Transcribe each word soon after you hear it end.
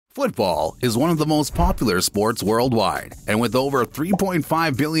Football is one of the most popular sports worldwide, and with over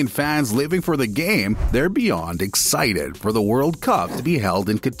 3.5 billion fans living for the game, they're beyond excited for the World Cup to be held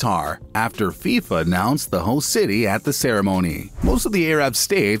in Qatar after FIFA announced the host city at the ceremony. Most of the Arab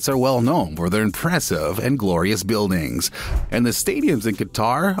states are well known for their impressive and glorious buildings, and the stadiums in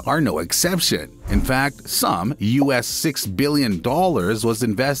Qatar are no exception. In fact, some US $6 billion was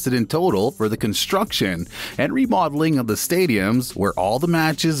invested in total for the construction and remodeling of the stadiums where all the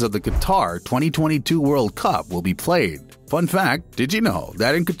matches of the Qatar 2022 World Cup will be played. Fun fact, did you know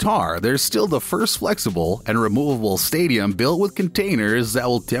that in Qatar there's still the first flexible and removable stadium built with containers that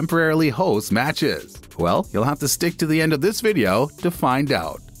will temporarily host matches? Well, you'll have to stick to the end of this video to find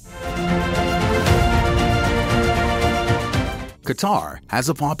out. Qatar has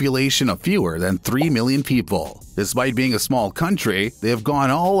a population of fewer than 3 million people. Despite being a small country, they have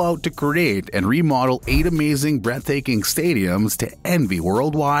gone all out to create and remodel 8 amazing, breathtaking stadiums to envy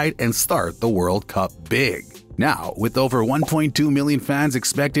worldwide and start the World Cup big. Now, with over 1.2 million fans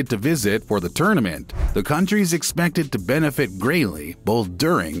expected to visit for the tournament, the country is expected to benefit greatly both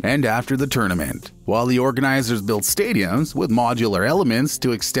during and after the tournament. While the organizers built stadiums with modular elements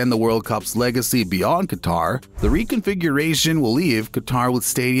to extend the World Cup's legacy beyond Qatar, the reconfiguration will leave Qatar with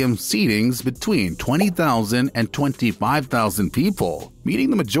stadium seatings between 20,000 and 25,000 people,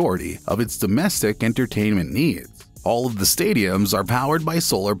 meeting the majority of its domestic entertainment needs. All of the stadiums are powered by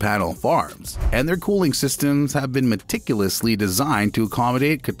solar panel farms, and their cooling systems have been meticulously designed to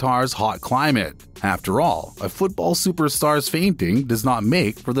accommodate Qatar's hot climate. After all, a football superstar's fainting does not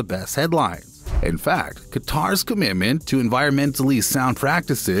make for the best headlines. In fact, Qatar's commitment to environmentally sound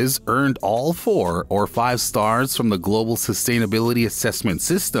practices earned all 4 or 5 stars from the Global Sustainability Assessment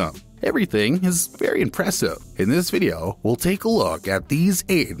System. Everything is very impressive. In this video, we'll take a look at these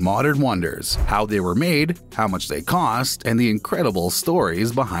 8 modern wonders, how they were made, how much they cost, and the incredible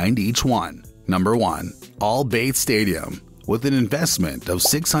stories behind each one. Number 1. Bayt Stadium. With an investment of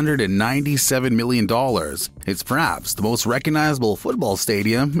 $697 million, it's perhaps the most recognizable football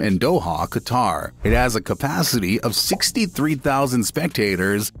stadium in Doha, Qatar. It has a capacity of 63,000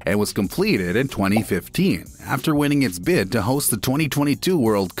 spectators and was completed in 2015 after winning its bid to host the 2022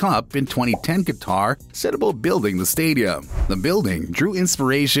 World Cup in 2010. Qatar set about building the stadium. The building drew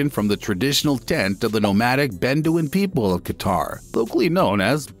inspiration from the traditional tent of the nomadic Bedouin people of Qatar, locally known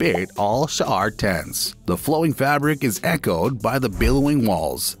as Bayt al-Sha'ar tents. The flowing fabric is echoed by the billowing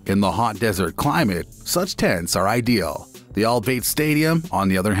walls. In the hot desert climate, such tents are ideal. The Bayt Stadium, on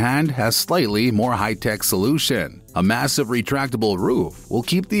the other hand, has slightly more high-tech solution. A massive retractable roof will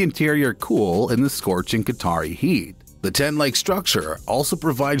keep the interior cool in the scorching Qatari heat. The tent-like structure also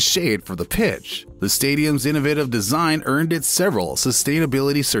provides shade for the pitch. The stadium's innovative design earned it several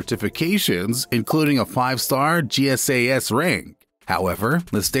sustainability certifications, including a 5-star GSAS rank. However,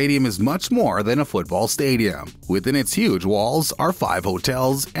 the stadium is much more than a football stadium. Within its huge walls are 5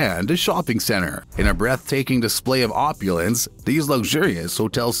 hotels and a shopping center. In a breathtaking display of opulence, these luxurious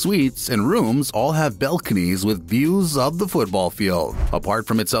hotel suites and rooms all have balconies with views of the football field. Apart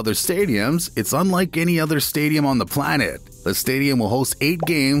from its other stadiums, it's unlike any other stadium on the planet. The stadium will host 8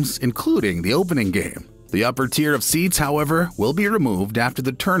 games, including the opening game. The upper tier of seats, however, will be removed after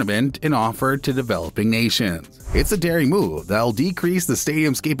the tournament and offered to developing nations. It's a daring move that will decrease the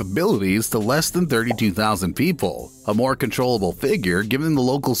stadium's capabilities to less than 32,000 people, a more controllable figure given the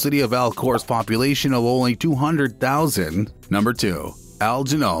local city of Al Khor's population of only 200,000. Number 2.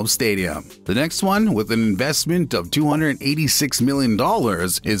 Janoub Stadium. The next one, with an investment of $286 million,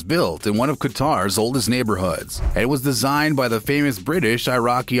 is built in one of Qatar's oldest neighborhoods. It was designed by the famous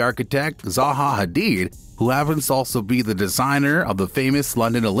British-Iraqi architect Zaha Hadid, who happens to also be the designer of the famous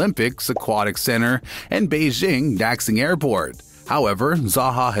London Olympics Aquatic Center and Beijing Daxing Airport. However,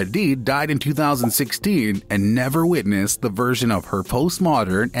 Zaha Hadid died in 2016 and never witnessed the version of her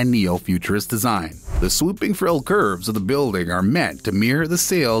postmodern and neo-futurist design. The swooping frill curves of the building are meant to mirror the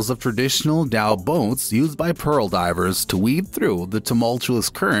sails of traditional dhow boats used by pearl divers to weave through the tumultuous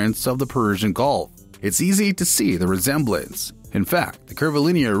currents of the Persian Gulf. It's easy to see the resemblance. In fact, the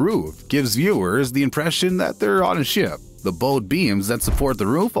curvilinear roof gives viewers the impression that they're on a ship. The boat beams that support the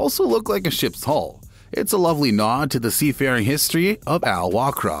roof also look like a ship's hull. It's a lovely nod to the seafaring history of Al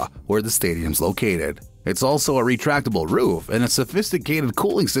Wakra, where the stadium's located. It's also a retractable roof and a sophisticated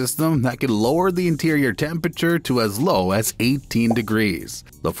cooling system that can lower the interior temperature to as low as 18 degrees.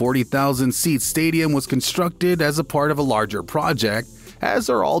 The 40,000-seat stadium was constructed as a part of a larger project, as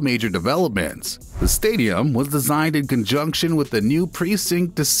are all major developments. The stadium was designed in conjunction with the new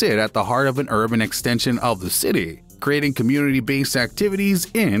precinct to sit at the heart of an urban extension of the city, creating community-based activities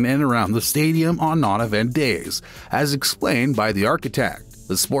in and around the stadium on non-event days, as explained by the architect.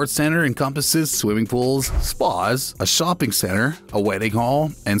 The sports center encompasses swimming pools, spas, a shopping center, a wedding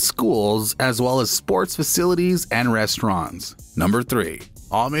hall, and schools, as well as sports facilities and restaurants. Number 3.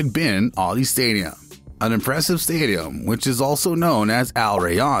 Ahmad Bin Ali Stadium. An impressive stadium, which is also known as Al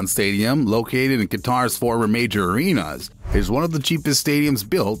Rayyan Stadium, located in Qatar's former major arenas, is one of the cheapest stadiums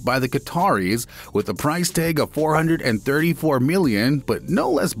built by the Qataris, with a price tag of $434 million, but no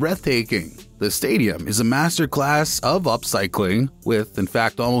less breathtaking. The stadium is a masterclass of upcycling, with, in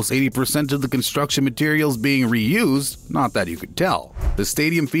fact, almost 80% of the construction materials being reused, not that you could tell. The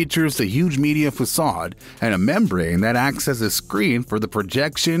stadium features a huge media facade and a membrane that acts as a screen for the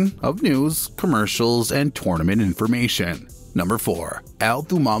projection of news, commercials, and tournament information. Number 4. Al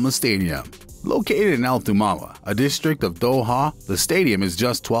Thumama Stadium. Located in Al Thumama, a district of Doha, the stadium is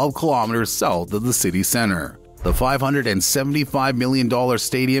just 12 kilometers south of the city center. The $575 million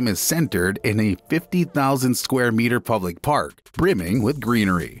stadium is centered in a 50,000 square meter public park, brimming with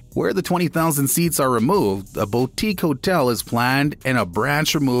greenery. Where the 20,000 seats are removed, a boutique hotel is planned and a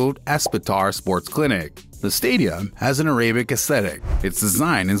branch-removed Espatar sports clinic. The stadium has an Arabic aesthetic. Its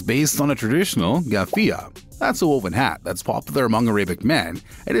design is based on a traditional gafia. That's a woven hat that's popular among Arabic men.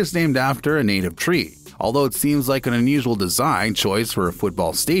 It is named after a native tree. Although it seems like an unusual design choice for a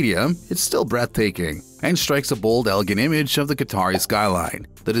football stadium, it's still breathtaking and strikes a bold, elegant image of the Qatari skyline.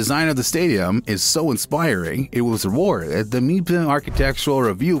 The design of the stadium is so inspiring, it was awarded the MILLIONSIDE Architectural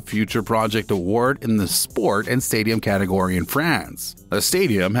Review Future Project Award in the Sport and Stadium category in France. The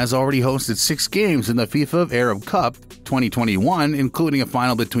stadium has already hosted 6 games in the FIFA Arab Cup 2021, including a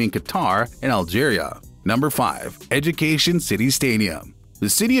final between Qatar and Algeria. Number 5. Education City Stadium. The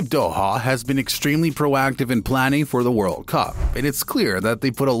city of Doha has been extremely proactive in planning for the World Cup, and it's clear that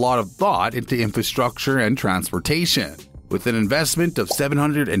they put a lot of thought into infrastructure and transportation. With an investment of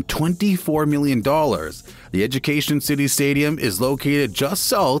 $724 million, the Education City Stadium is located just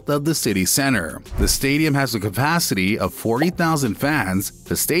south of the city center. The stadium has a capacity of 40,000 fans.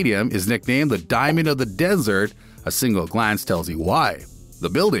 The stadium is nicknamed the Diamond of the Desert. A single glance tells you why. The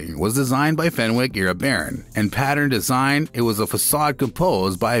building was designed by Fenwick Irabaran, and pattern design, it was a facade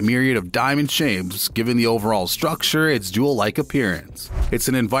composed by a myriad of diamond shapes, giving the overall structure its jewel-like appearance. It's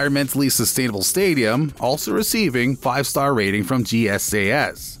an environmentally sustainable stadium, also receiving 5-star rating from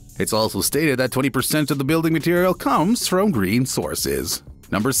GSAS. It's also stated that 20% of the building material comes from green sources.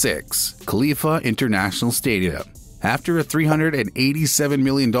 Number 6. Khalifa International Stadium. After a $387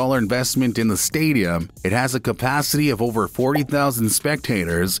 million investment in the stadium, it has a capacity of over 40,000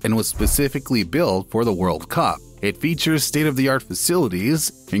 spectators and was specifically built for the World Cup. It features state-of-the-art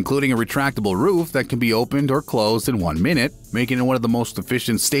facilities, including a retractable roof that can be opened or closed in 1 minute, making it one of the most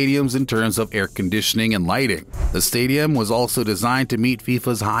efficient stadiums in terms of air conditioning and lighting. The stadium was also designed to meet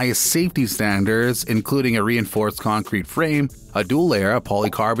FIFA's highest safety standards, including a reinforced concrete frame, a dual-layer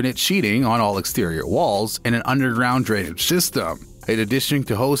polycarbonate sheeting on all exterior walls, and an underground drainage system. In addition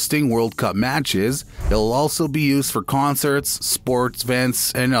to hosting World Cup matches, it will also be used for concerts, sports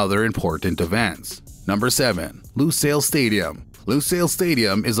events, and other important events. Number 7. Lusail Stadium. Lusail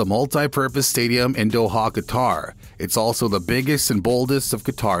Stadium is a multi-purpose stadium in Doha, Qatar. It's also the biggest and boldest of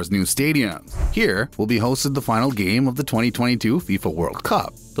Qatar's new stadiums. Here will be hosted the final game of the 2022 FIFA World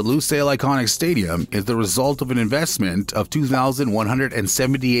Cup. The Lusail iconic stadium is the result of an investment of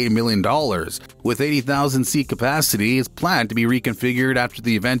 $2,178 million. With 80,000 seat capacity, it's planned to be reconfigured after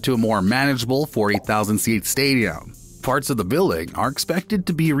the event to a more manageable 40,000 seat stadium. Parts of the building are expected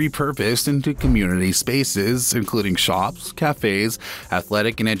to be repurposed into community spaces, including shops, cafes,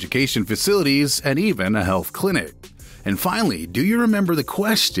 athletic and education facilities, and even a health clinic. And finally, do you remember the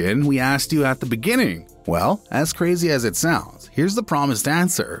question we asked you at the beginning? Well, as crazy as it sounds, here's the promised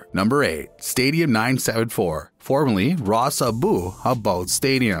answer. Number 8. Stadium 974, formerly Ras Abu Bayt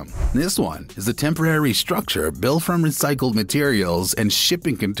Stadium. This one is a temporary structure built from recycled materials and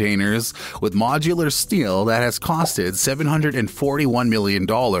shipping containers with modular steel that has costed $741 million.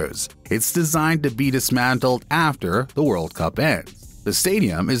 It's designed to be dismantled after the World Cup ends. The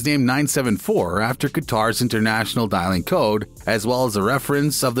stadium is named 974 after Qatar's international dialing code, as well as a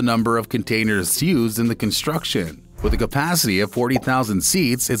reference of the number of containers used in the construction. With a capacity of 40,000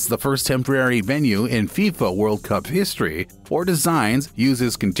 seats, it's the first temporary venue in FIFA World Cup history, or designs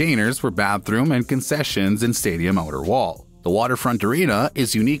uses containers for bathroom and concessions in stadium outer wall. The waterfront arena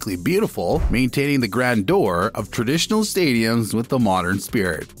is uniquely beautiful, maintaining the grandeur of traditional stadiums with the modern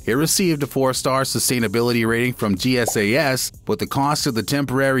spirit. It received a 4-star sustainability rating from GSAS, but the cost of the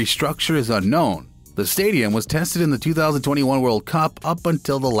temporary structure is unknown. The stadium was tested in the 2021 World Cup up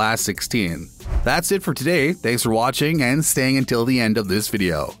until the last 16. That's it for today. Thanks for watching and staying until the end of this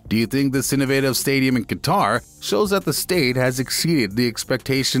video. Do you think this innovative stadium in Qatar shows that the state has exceeded the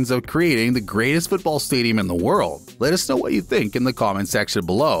expectations of creating the greatest football stadium in the world? Let us know what you think in the comment section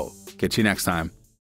below. Catch you next time.